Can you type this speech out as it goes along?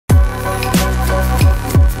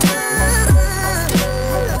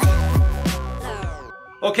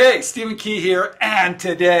Okay, Stephen Key here, and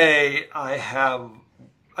today I have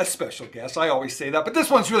a special guest. I always say that, but this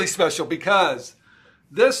one's really special because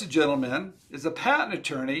this gentleman is a patent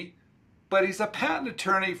attorney, but he's a patent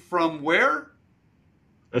attorney from where?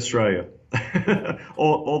 Australia,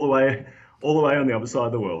 all the way on the other side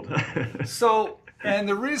of the world. And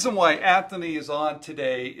the reason why Anthony is on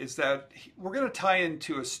today is that we're going to tie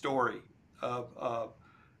into a story of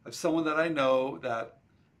someone that I know that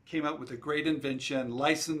came up with a great invention,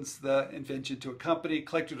 licensed the invention to a company,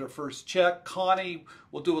 collected her first check. Connie,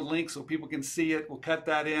 we'll do a link so people can see it. We'll cut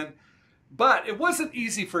that in. But it wasn't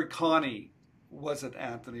easy for Connie, was it,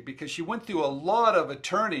 Anthony? Because she went through a lot of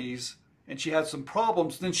attorneys and she had some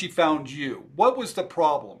problems. Then she found you. What was the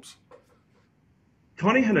problems?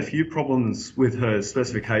 Connie had a few problems with her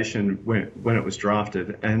specification when it was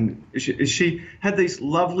drafted, and she had these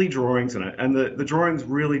lovely drawings in it, and the drawings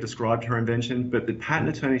really described her invention, but the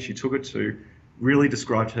patent attorney she took it to really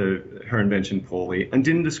described her invention poorly and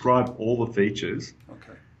didn't describe all the features,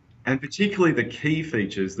 and particularly the key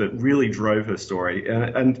features that really drove her story.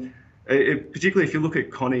 Particularly if you look at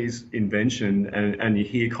Connie's invention and you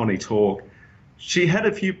hear Connie talk, she had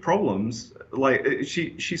a few problems. Like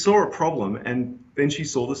she saw a problem and then she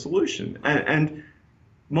saw the solution. And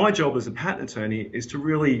my job as a patent attorney is to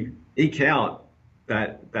really eke out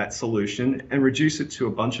that solution and reduce it to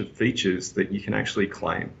a bunch of features that you can actually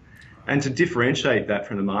claim, and to differentiate that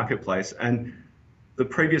from the marketplace. And the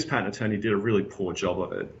previous patent attorney did a really poor job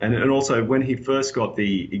of it. And also when he first got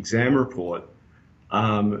the exam report,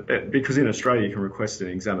 because in Australia you can request an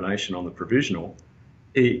examination on the provisional,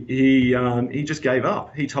 he just gave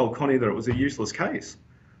up. He told Connie that it was a useless case.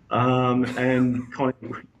 And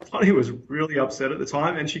Connie was really upset at the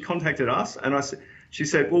time, and she contacted us, and she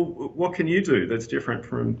said, well, what can you do that's different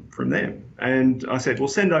from them? And I said, well,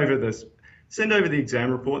 send over the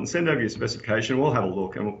exam report and send over your specification. We'll have a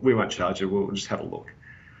look, and we won't charge you. We'll just have a look.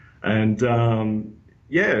 And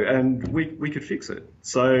yeah, and we could fix it.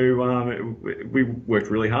 So we worked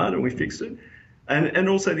really hard and we fixed it. And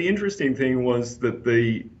also the interesting thing was that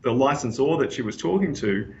the licensor that she was talking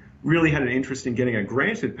to really had an interest in getting a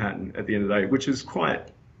granted patent at the end of the day, which is quite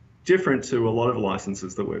different to a lot of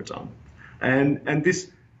licenses that we've done. And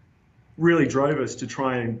this really drove us to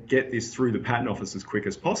try and get this through the patent office as quick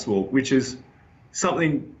as possible, which is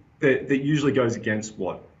something that usually goes against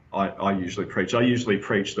what I usually preach. I usually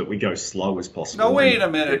preach that we go slow as possible. No, wait a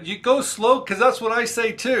minute. You go slow, because that's what I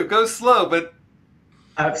say too. Go slow, but...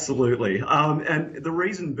 Absolutely. And the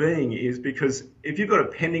reason being is because if you've got a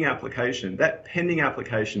pending application, that pending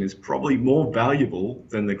application is probably more valuable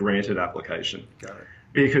than the granted application. Got it.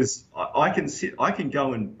 Because I can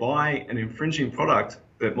go and buy an infringing product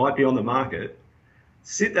that might be on the market,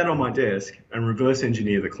 sit that on my desk and reverse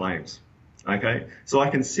engineer the claims. Okay, so I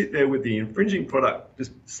can sit there with the infringing product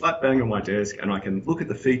just slap bang on my desk, and I can look at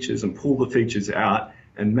the features and pull the features out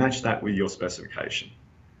and match that with your specification.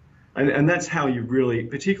 And that's how you really,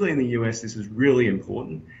 particularly in the US, this is really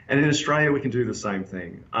important. And in Australia, we can do the same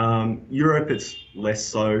thing. Europe, it's less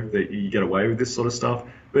so that you get away with this sort of stuff.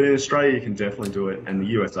 But in Australia, you can definitely do it. And the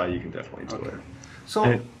USA, you can definitely do it.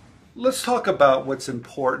 So let's talk about what's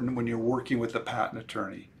important when you're working with a patent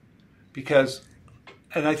attorney. Because,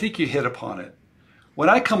 and I think you hit upon it, when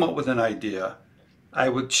I come up with an idea, I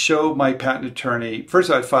would show my patent attorney, first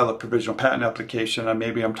I'd file a provisional patent application, and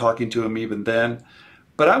maybe I'm talking to him even then.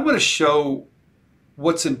 But I want to show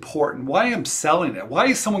what's important, why I'm selling it. Why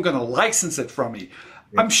is someone going to license it from me?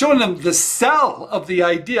 I'm showing them the sell of the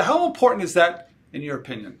idea. How important is that in your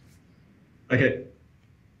opinion? Okay.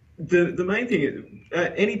 The main thing is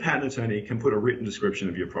any patent attorney can put a written description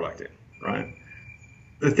of your product in, right?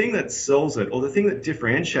 The thing that sells it, or the thing that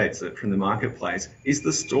differentiates it from the marketplace, is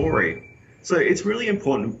the story. So it's really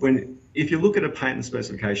important if you look at a patent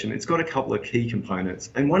specification, it's got a couple of key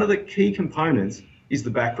components. And one of the key components is the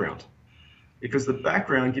background, because the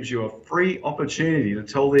background gives you a free opportunity to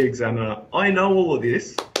tell the examiner, I know all of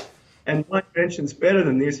this and my invention's better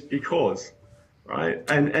than this because, right?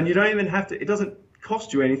 And you don't even have to, it doesn't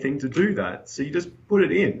cost you anything to do that. So you just put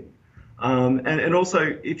it in. And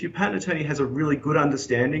also, if your patent attorney has a really good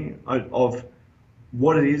understanding of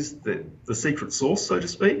what it is, the secret sauce, so to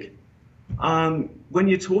speak, when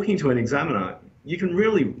you're talking to an examiner, you can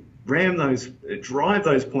really drive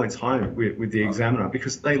those points home with the examiner,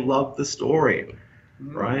 because they love the story,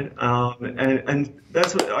 right? And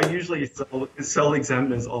that's what I usually sell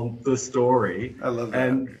examiners on, the story. I love that.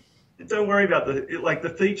 And don't worry about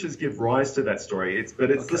the features give rise to that story. It's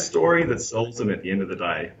the story that sells them at the end of the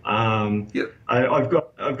day. I've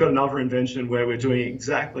got another invention where we're doing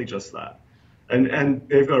exactly just that. And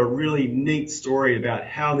they've got a really neat story about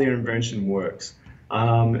how their invention works.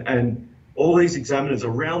 And all these examiners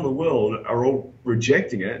around the world are all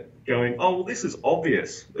rejecting it, going, oh, well, this is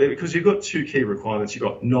obvious, because you've got two key requirements. You've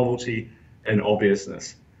got novelty and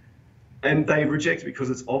obviousness. And they reject it because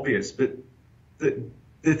it's obvious. But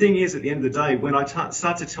the thing is, at the end of the day, when I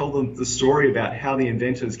start to tell them the story about how the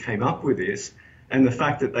inventors came up with this and the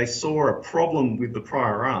fact that they saw a problem with the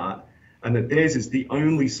prior art and that theirs is the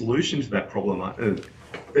only solution to that problem,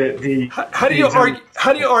 how do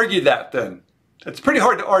you argue that then? It's pretty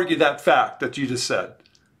hard to argue that fact that you just said.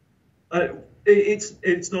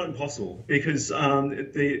 It's not impossible, because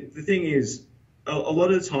the thing is, a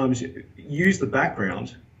lot of the times you use the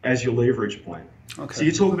background as your leverage point. Okay. So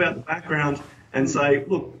you talk about the background and say,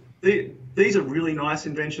 look, these are really nice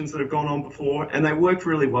inventions that have gone on before and they worked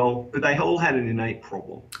really well, but they all had an innate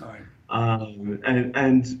problem. All right.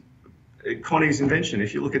 And Connie's invention,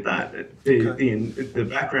 if you look at that, the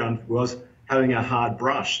background was having a hard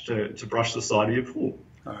brush to brush the side of your pool.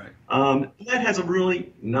 All right. That has a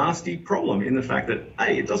really nasty problem in the fact that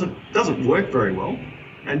A, it doesn't work very well,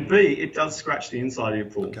 and B, it does scratch the inside of your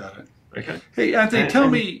pool. Got it. Okay. Hey, Anthony, tell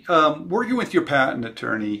me, working with your patent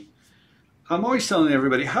attorney, I'm always telling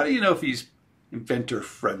everybody, how do you know if he's inventor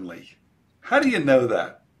friendly? How do you know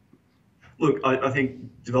that? Look, I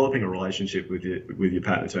think developing a relationship with your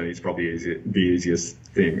patent attorney is probably the easiest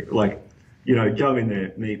thing. Like, go in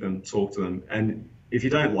there, meet them, talk to them, and if you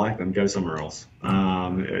don't like them, go somewhere else.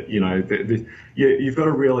 You've got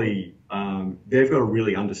to really, they've got to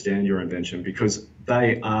really understand your invention, because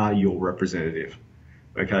they are your representative.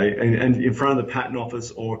 Okay, and in front of the patent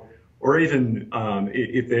office, or even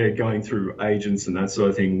if they're going through agents and that sort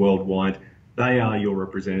of thing worldwide, they are your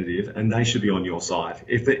representative and they should be on your side.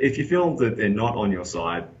 If you feel that they're not on your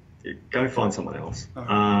side, go find someone else.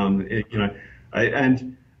 Okay.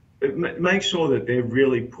 And make sure that they're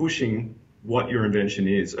really pushing what your invention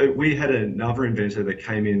is. We had another inventor that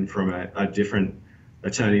came in from a different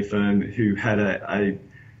attorney firm who had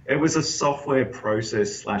it was a software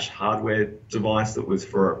process / hardware device that was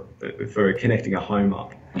for connecting a home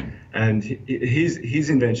up. And his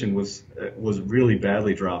invention was really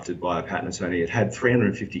badly drafted by a patent attorney. It had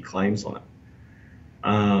 350 claims on it.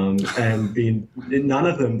 And none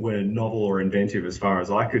of them were novel or inventive as far as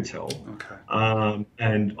I could tell. Okay.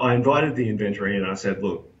 And I invited the inventor in and I said,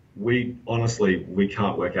 look, we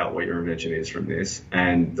can't work out what your invention is from this.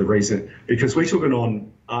 And the reason, because we took it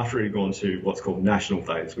on after it had gone to what's called national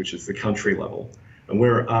phase, which is the country level. And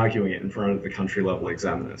we're arguing it in front of the country level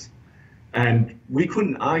examiners. And we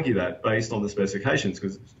couldn't argue that based on the specifications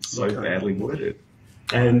because it's so badly worded.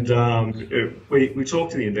 And we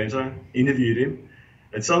talked to the inventor, interviewed him,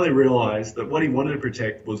 and suddenly realized that what he wanted to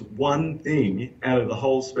protect was one thing out of the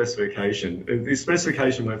whole specification. The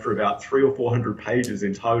specification went for about 300 or 400 pages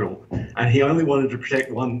in total, and he only wanted to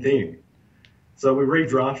protect one thing. So we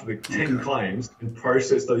redrafted the 10 claims and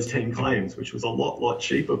processed those 10 claims, which was a lot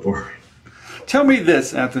cheaper for him. Tell me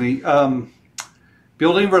this, Anthony.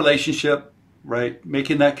 Building a relationship, right?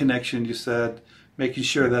 Making that connection, you said, making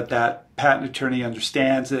sure that that patent attorney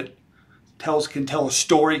understands it, can tell a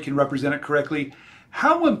story, can represent it correctly.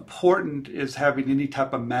 How important is having any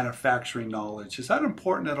type of manufacturing knowledge? Is that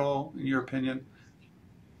important at all, in your opinion?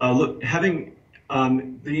 Look, having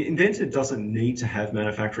the inventor doesn't need to have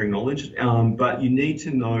manufacturing knowledge, but you need to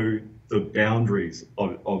know the boundaries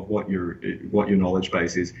of what your knowledge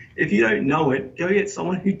base is. If you don't know it, go get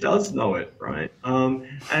someone who does know it, right?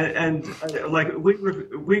 Like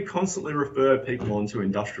we constantly refer people on to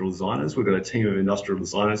industrial designers. We've got a team of industrial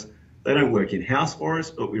designers. They don't work in-house for us,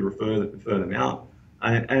 but we refer them out.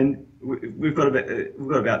 And we've got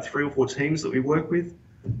about 3 or 4 teams that we work with,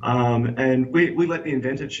 and we let the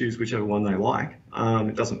inventor choose whichever one they like.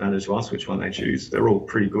 It doesn't matter to us which one they choose. They're all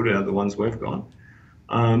pretty good out of the ones we've got.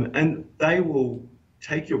 And they will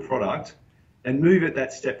take your product and move it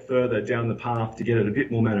that step further down the path to get it a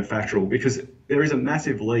bit more manufacturable, because there is a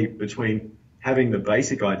massive leap between having the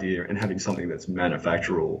basic idea and having something that's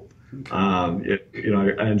manufacturable.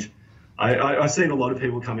 And I've seen a lot of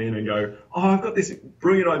people come in and go, oh, I've got this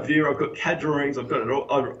brilliant idea, I've got CAD drawings, I've got it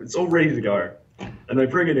all, it's all ready to go. And they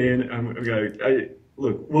bring it in and we go, hey,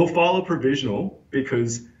 look, we'll file a provisional,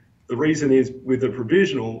 because the reason is with the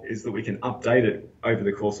provisional is that we can update it over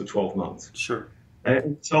the course of 12 months. Sure.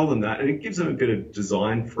 And tell them that, and it gives them a bit of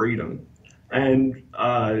design freedom. And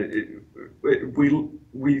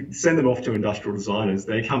we send them off to industrial designers.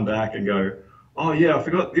 They come back and go, oh yeah, I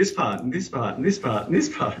forgot this part and this part and this part and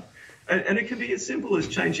this part. And it can be as simple as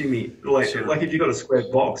changing like if you've got a square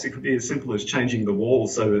box, it could be as simple as changing the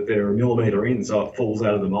walls so that they're a millimetre in, so it falls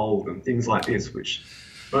out of the mould and things like this, which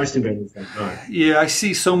Most inventors don't know. Yeah, I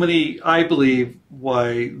see so many, I believe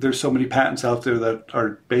why there's so many patents out there that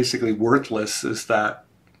are basically worthless is that,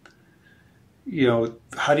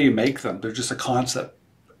 how do you make them? They're just a concept.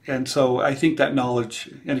 And so I think that knowledge,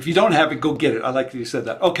 and if you don't have it, go get it. I like that you said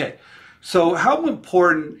that. Okay, so how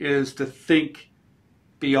important is to think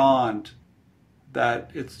beyond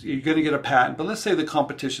that you're going to get a patent, but let's say the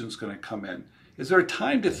competition is going to come in. Is there a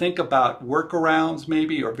time to think about workarounds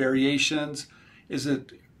maybe or variations?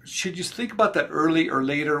 Should you think about that early or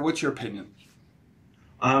later? What's your opinion?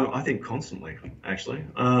 I think constantly, actually.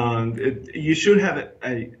 You should have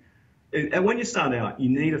and when you start out, you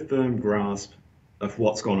need a firm grasp of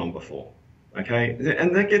what's gone on before, okay?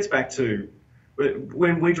 And that gets back to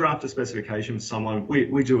when we draft a specification for someone,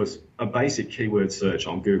 we do a basic keyword search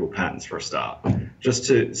on Google Patents for a start,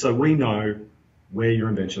 so we know where your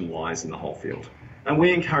invention lies in the whole field. And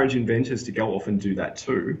we encourage inventors to go off and do that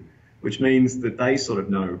too, which means that they sort of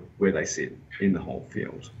know where they sit in the whole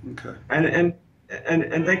field. Okay. And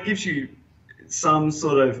that gives you some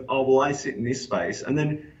sort of, oh, well, I sit in this space. And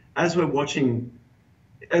then as we're watching,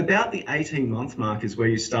 about the 18-month mark is where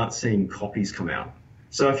you start seeing copies come out.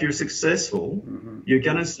 So if you're successful, you're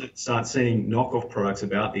going to start seeing knockoff products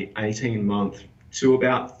about the 18-month to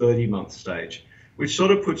about 30-month stage, which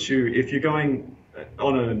sort of puts you, if you're going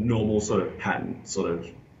on a normal sort of patent sort of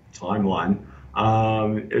timeline,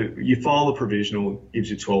 you file a provisional, gives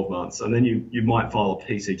you 12 months, and then you might file a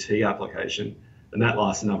PCT application, and that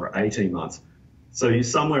lasts another 18 months. So you're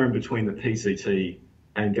somewhere in between the PCT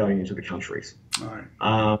and going into the countries. All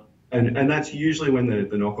right. And that's usually when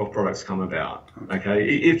the knockoff products come about. Okay,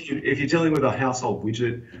 if you're dealing with a household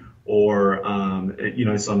widget or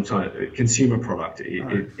some kind of consumer product,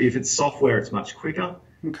 if it's software, it's much quicker.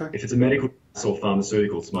 Okay. If it's a medical or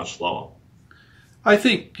pharmaceutical, it's much slower. I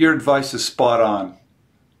think your advice is spot on.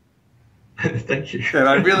 Thank you. And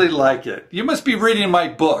I really like it. You must be reading my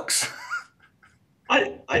books.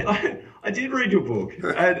 I did read your book,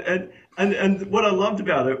 and what I loved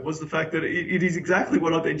about it was the fact that it is exactly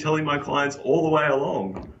what I've been telling my clients all the way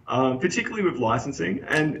along, particularly with licensing.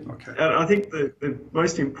 And I think the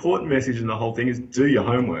most important message in the whole thing is do your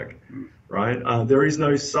homework, right? There is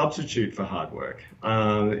no substitute for hard work.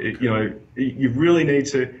 You really need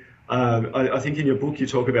to. I think in your book you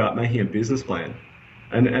talk about making a business plan,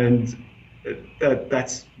 and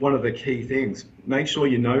that's one of the key things. Make sure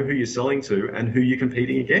you know who you're selling to and who you're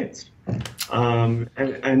competing against. The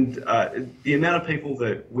amount of people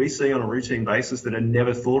that we see on a routine basis that have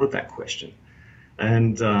never thought of that question.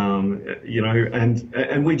 And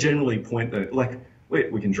we generally point that, like,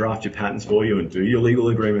 we can draft your patents for you and do your legal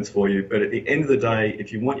agreements for you, but at the end of the day,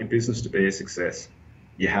 if you want your business to be a success,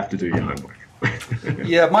 you have to do your homework.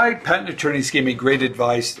 Yeah, my patent attorneys gave me great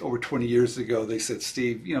advice over 20 years ago. They said,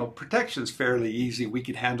 Steve, protection's fairly easy. We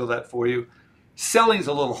can handle that for you. Selling's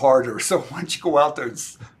a little harder. So why don't you go out there and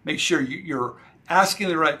make sure you're asking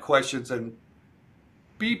the right questions and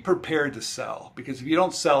be prepared to sell. Because if you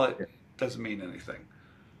don't sell it, it doesn't mean anything.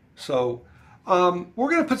 So we're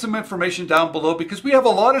going to put some information down below because we have a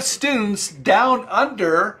lot of students down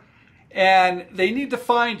under and they need to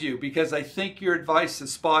find you because I think your advice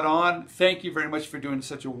is spot on. Thank you very much for doing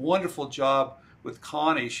such a wonderful job with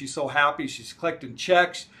Connie. She's so happy. She's collecting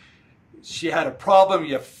checks. She had a problem.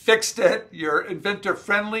 You fixed it. You're inventor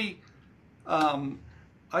friendly.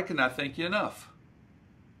 I cannot thank you enough.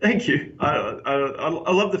 Thank you. I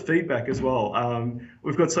love the feedback as well.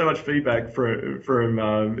 We've got so much feedback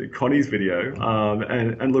from Connie's video.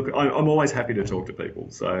 And look, I'm always happy to talk to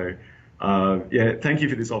people. So yeah, thank you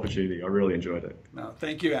for this opportunity. I really enjoyed it. No,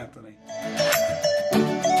 thank you, Anthony.